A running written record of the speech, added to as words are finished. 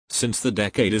Since the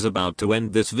decade is about to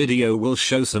end, this video will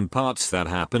show some parts that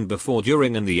happened before,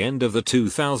 during and the end of the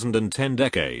 2010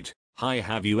 decade. Hi,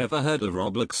 have you ever heard of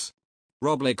Roblox?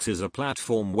 Roblox is a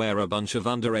platform where a bunch of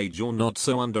underage or not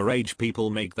so underage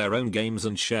people make their own games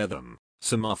and share them.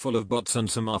 Some are full of bots and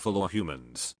some are full of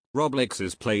humans. Roblox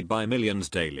is played by millions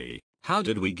daily. How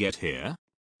did we get here?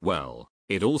 Well,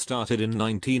 it all started in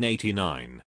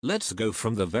 1989. Let's go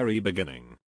from the very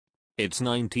beginning. It's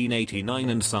 1989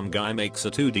 and some guy makes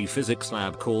a 2D physics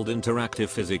lab called Interactive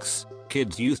Physics.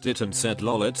 Kids used it and said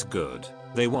lol, it's good.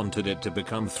 They wanted it to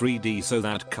become 3D, so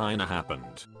that kinda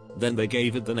happened. Then they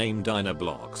gave it the name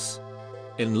Dynablocks.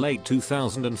 In late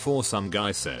 2004 some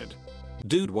guy said,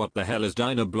 dude, what the hell is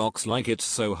Dynablocks, like it's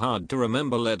so hard to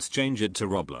remember, let's change it to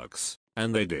Roblox.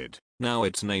 And they did. Now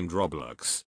it's named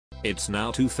Roblox. It's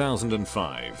now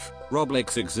 2005.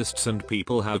 Roblox exists and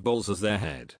people have balls as their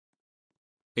head.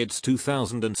 It's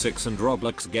 2006 and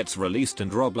Roblox gets released,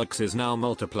 and Roblox is now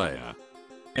multiplayer.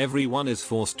 Everyone is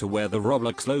forced to wear the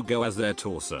Roblox logo as their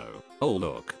torso. Oh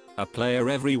look, a player,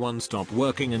 everyone stopped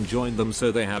working and joined them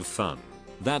so they have fun.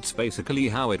 That's basically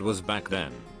how it was back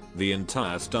then. The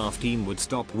entire staff team would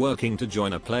stop working to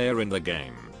join a player in the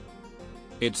game.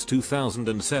 It's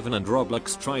 2007 and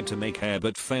Roblox tried to make hair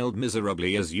but failed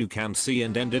miserably, as you can see,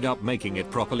 and ended up making it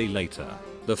properly later.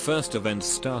 The first events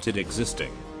started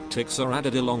existing. Ticks are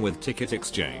added along with ticket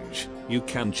exchange. You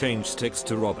can change ticks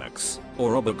to Robux,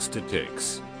 or Robux to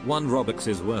ticks. 1 Robux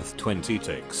is worth 20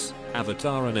 ticks.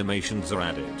 Avatar animations are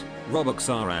added. Robux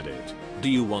are added. Do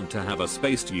you want to have a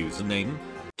spaced username?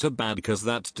 Too bad, cause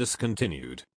that's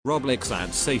discontinued. Roblox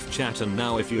adds safe chat, and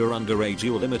now if you're underage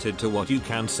you're limited to what you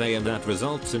can say, and that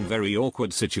results in very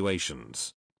awkward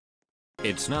situations.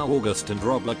 It's now August and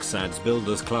Roblox adds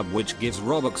Builders Club, which gives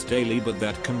Robux daily, but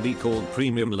that can be called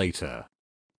premium later.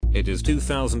 It is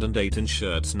 2008 and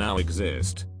shirts now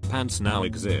exist, pants now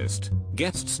exist,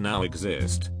 guests now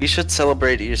exist. We should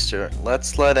celebrate Easter.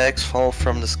 Let's let eggs fall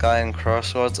from the sky in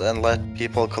crossroads and let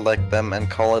people collect them and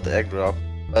call it egg drop.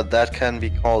 But that can be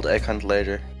called egg hunt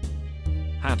later.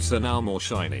 Hats are now more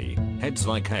shiny, heads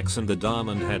like Hex and the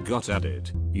diamond head got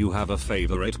added. You have a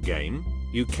favorite game?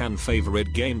 You can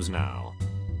favorite games now.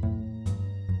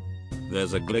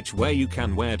 There's a glitch where you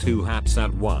can wear 2 hats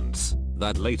at once.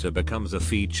 That later becomes a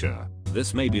feature.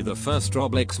 This may be the first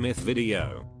Roblox myth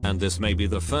video, and this may be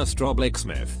the first Roblox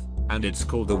myth, and it's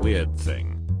called The Weird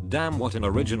Thing. Damn, what an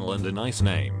original and a nice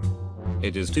name.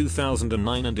 It is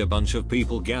 2009 and a bunch of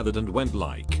people gathered and went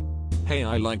like, hey,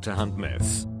 I like to hunt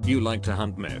myths. You like to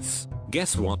hunt myths.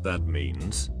 Guess what that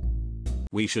means?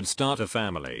 We should start a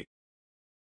family.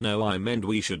 No, I meant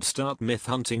we should start myth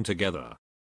hunting together.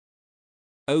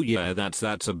 Oh yeah, that's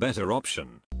a better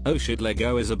option. Oh shit,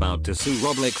 Lego is about to sue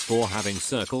Roblox for having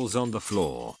circles on the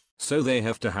floor, so they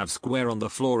have to have square on the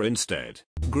floor instead.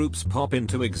 Groups pop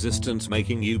into existence,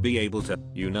 making you be able to,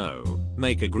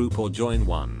 make a group or join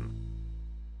one.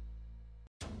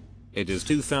 It is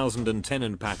 2010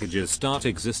 and packages start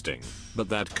existing, but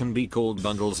that can be called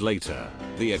bundles later.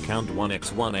 The account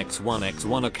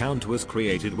 1x1x1x1 account was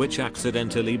created, which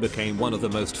accidentally became one of the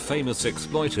most famous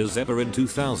exploiters ever in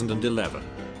 2011.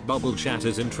 Bubble chat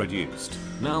is introduced.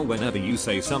 Now whenever you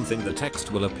say something, the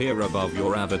text will appear above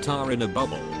your avatar in a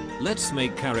bubble. Let's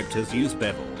make characters use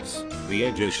bevels. The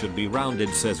edges should be rounded,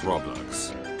 says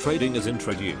Roblox. Trading is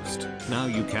introduced. Now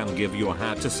you can give your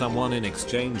hat to someone in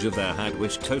exchange of their hat,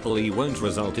 which totally won't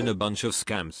result in a bunch of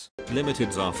scams.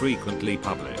 Limiteds are frequently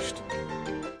published.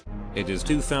 It is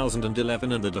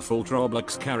 2011 and the default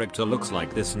Roblox character looks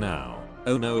like this now.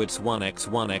 Oh no, it's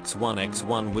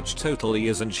 1x1x1x1, which totally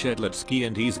isn't Shedletsky,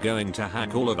 and he's going to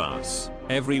hack all of us.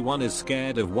 Everyone is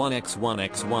scared of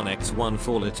 1x1x1x1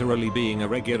 for literally being a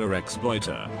regular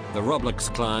exploiter. The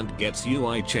Roblox client gets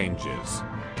UI changes.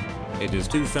 It is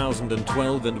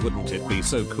 2012 and wouldn't it be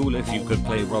so cool if you could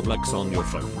play Roblox on your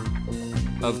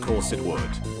phone? Of course it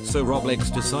would. So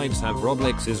Roblox decides have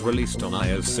Roblox is released on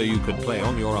iOS so you could play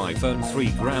on your iPhone 3.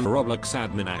 Roblox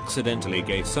admin accidentally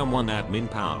gave someone admin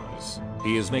powers.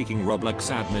 He is making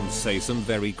Roblox admins say some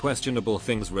very questionable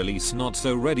things, release not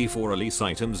so ready for release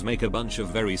items, make a bunch of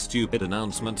very stupid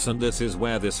announcements, and this is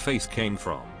where this face came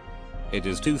from. It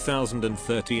is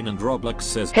 2013 and Roblox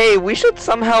says, hey, we should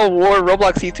somehow lure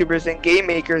Roblox YouTubers and game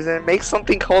makers and make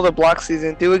something called a block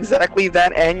season. Do exactly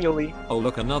that annually. Oh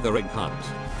look, another egg hunt.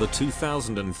 The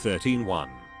 2013 one.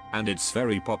 And it's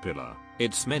very popular.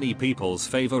 It's many people's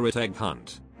favorite egg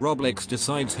hunt. Roblox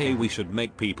decides, hey, we should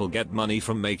make people get money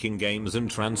from making games and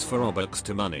transfer Robux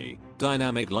to money.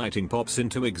 Dynamic lighting pops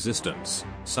into existence.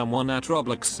 Someone at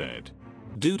Roblox said,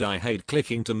 dude, I hate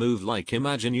clicking to move, like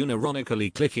imagine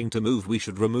unironically clicking to move, we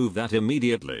should remove that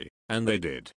immediately. And they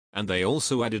did. And they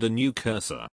also added a new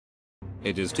cursor.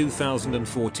 It is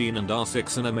 2014 and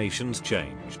R6 animations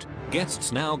changed.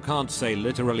 Guests now can't say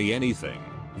literally anything.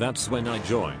 That's when I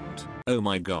joined. Oh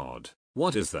my god.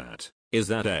 What is that? Is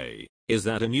that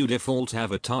a new default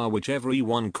avatar which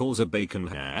everyone calls a bacon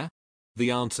hair?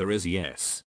 The answer is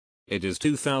yes. It is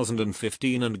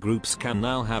 2015 and groups can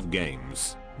now have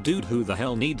games. Dude, who the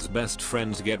hell needs best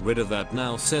friends? Get rid of that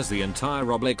now, says the entire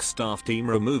Roblox staff team,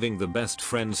 removing the best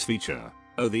friends feature.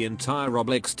 Oh, the entire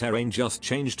Roblox terrain just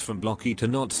changed from blocky to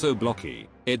not so blocky.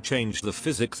 It changed the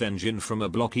physics engine from a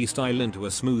blocky style into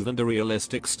a smooth and a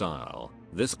realistic style.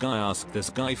 This guy asked this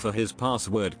guy for his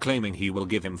password, claiming he will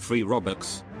give him free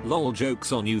Robux. Lol,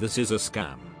 jokes on you, this is a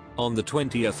scam. On the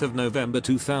 20th of November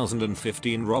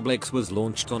 2015, Roblox was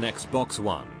launched on Xbox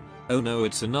One. Oh no,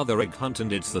 it's another egg hunt,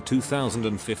 and it's the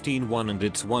 2015 one, and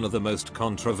it's one of the most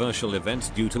controversial events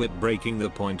due to it breaking the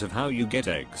point of how you get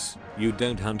eggs. You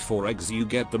don't hunt for eggs, you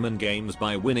get them in games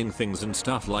by winning things and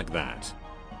stuff like that.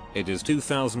 It is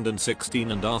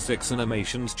 2016 and R6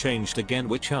 animations changed again,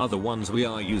 which are the ones we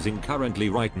are using currently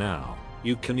right now.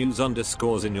 You can use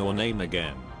underscores in your name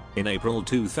again. In April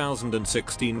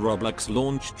 2016, Roblox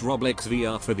launched Roblox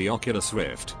VR for the Oculus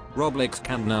Rift. Roblox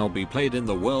can now be played in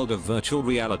the world of virtual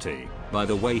reality. By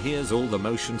the way, here's all the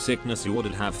motion sickness you would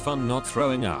have fun not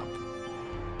throwing up.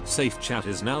 Safe chat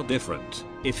is now different.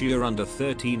 If you're under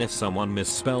 13, if someone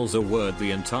misspells a word,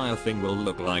 the entire thing will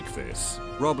look like this.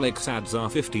 Roblox adds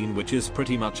R15, which is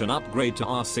pretty much an upgrade to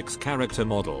R6 character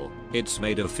model. It's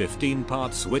made of 15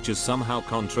 parts, which is somehow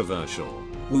controversial.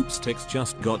 Whoops, ticks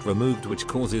just got removed, which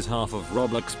causes half of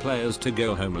Roblox players to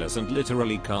go homeless and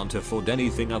literally can't afford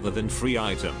anything other than free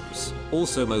items.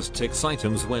 Also, most ticks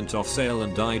items went off sale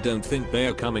and I don't think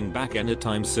they're coming back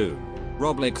anytime soon.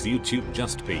 Roblox YouTube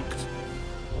just peaked.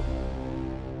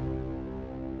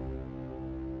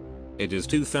 It is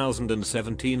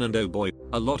 2017 and oh boy,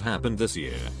 a lot happened this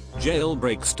year.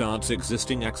 Jailbreak starts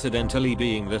existing, accidentally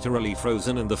being literally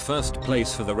frozen in the first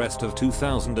place for the rest of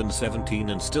 2017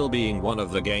 and still being one of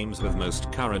the games with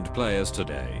most current players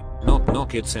today. Knock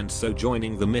knock, it's Enszo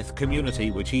joining the myth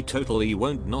community, which he totally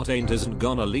won't, not ain't isn't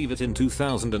gonna leave it in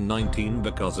 2019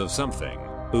 because of something.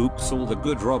 Oops, all the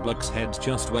good Roblox heads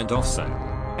just went off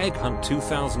sale. Egg Hunt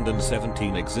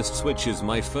 2017 exists, which is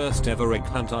my first ever egg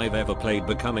hunt I've ever played,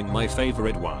 becoming my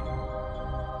favorite one.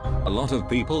 A lot of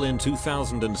people in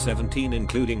 2017,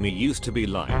 including me, used to be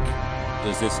like,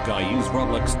 does this guy use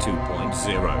Roblox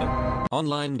 2.0?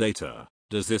 Online data.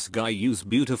 Does this guy use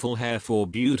beautiful hair for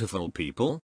beautiful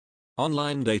people?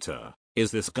 Online data.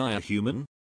 Is this guy a human?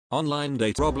 Online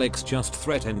data. Roblox just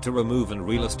threatened to remove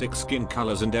unrealistic skin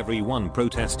colors and everyone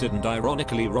protested, and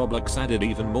ironically Roblox added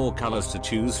even more colors to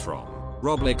choose from.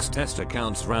 Roblox test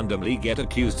accounts randomly get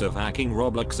accused of hacking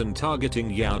Roblox and targeting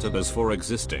YouTubers for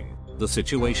existing. The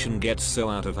situation gets so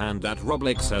out of hand that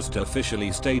Roblox has to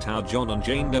officially state how John and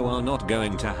Jane Doe are not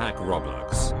going to hack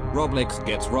Roblox. Roblox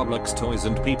gets Roblox toys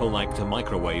and people like to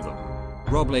microwave them.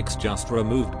 Roblox just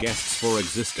removed guests for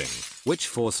existing, which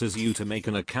forces you to make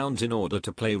an account in order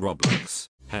to play Roblox.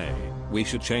 Hey, we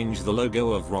should change the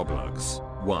logo of Roblox.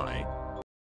 Why?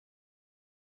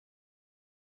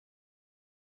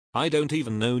 I don't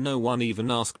even know, no one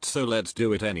even asked, so let's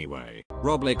do it anyway.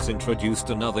 Roblox introduced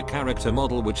another character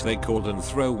model which they called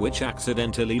Enszo, which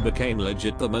accidentally became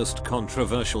legit the most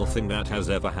controversial thing that has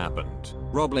ever happened.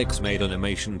 Roblox made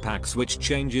animation packs which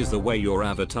changes the way your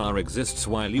avatar exists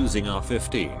while using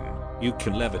R15. You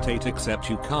can levitate, except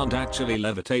you can't actually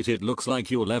levitate. It looks like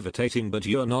you're levitating, but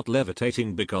you're not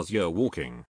levitating because you're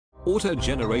walking.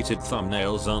 Auto-generated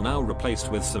thumbnails are now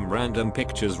replaced with some random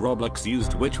pictures Roblox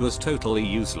used, which was totally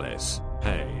useless.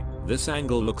 Hey, this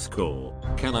angle looks cool.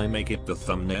 Can I make it the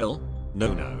thumbnail?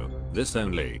 No, this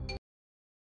only.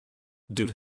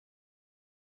 Dude.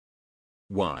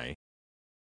 Why?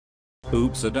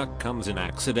 Oops, a duck comes in,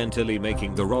 accidentally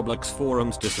making the Roblox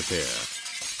forums disappear.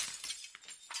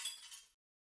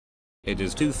 It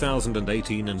is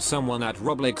 2018 and someone at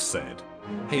Roblox said,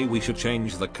 hey, we should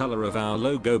change the color of our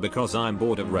logo because I'm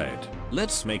bored of red.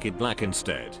 Let's make it black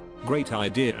instead. Great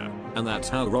idea. And that's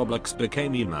how Roblox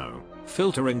became emo.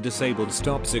 Filtering disabled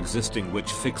stops existing,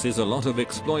 which fixes a lot of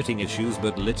exploiting issues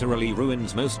but literally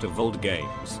ruins most of old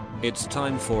games. It's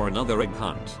time for another egg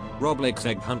hunt. Roblox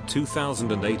Egg Hunt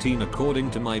 2018, according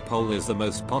to my poll, is the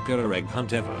most popular egg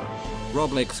hunt ever.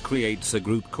 Roblox creates a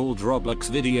group called Roblox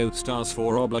Video Stars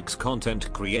for Roblox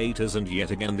content creators, and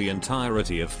yet again the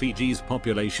entirety of Fiji's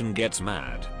population gets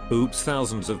mad. Oops,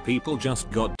 thousands of people just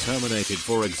got terminated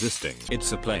for existing.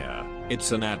 It's a player.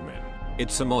 It's an admin.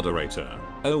 It's a moderator.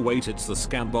 Oh wait, it's the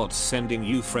scam bots sending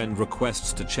you friend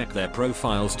requests to check their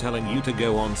profiles, telling you to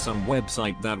go on some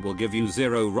website that will give you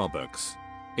 0 Robux.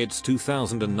 It's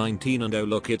 2019 and oh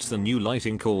look, it's the new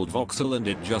lighting called voxel and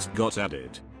it just got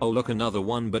added. Oh look, another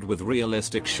one but with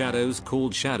realistic shadows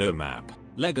called shadow map.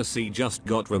 Legacy just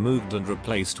got removed and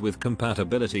replaced with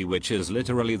compatibility, which is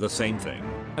literally the same thing.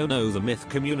 Oh no, the myth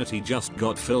community just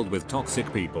got filled with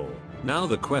toxic people. Now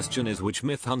the question is, which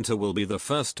myth hunter will be the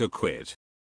first to quit?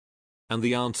 And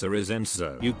the answer is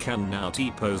Enszo. You can now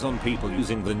T-pose on people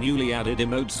using the newly added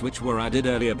emotes, which were added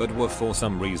earlier but were for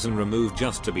some reason removed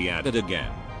just to be added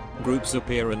again. Group's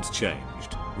appearance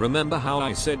changed. Remember how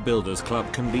I said Builders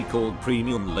Club can be called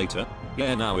premium later?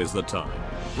 Yeah, now is the time.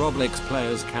 Roblox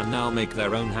players can now make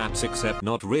their own hats, except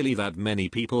not really that many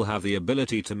people have the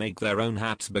ability to make their own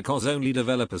hats because only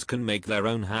developers can make their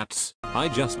own hats. I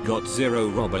just got 0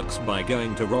 Robux by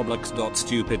going to Roblox.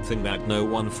 Stupid thing that no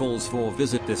one falls for.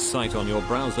 Visit this site on your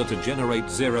browser to generate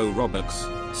 0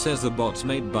 Robux, says the bots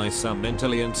made by some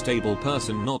mentally unstable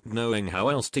person not knowing how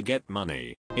else to get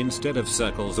money. Instead of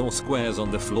circles or squares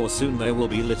on the floor, soon there will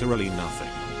be literally nothing.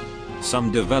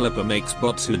 Some developer makes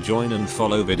bots who join and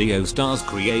follow video stars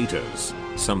creators.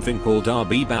 Something called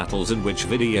RB battles, in which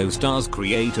video stars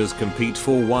creators compete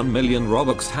for 1 million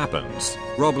Robux happens.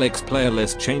 Roblox player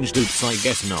list changed. Oops, I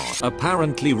guess not.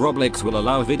 Apparently Roblox will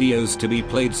allow videos to be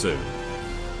played soon.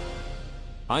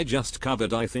 I just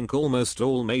covered I think almost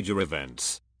all major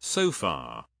events so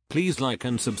far. Please like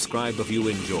and subscribe if you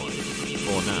enjoyed.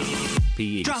 For now,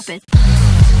 peace. Drop it.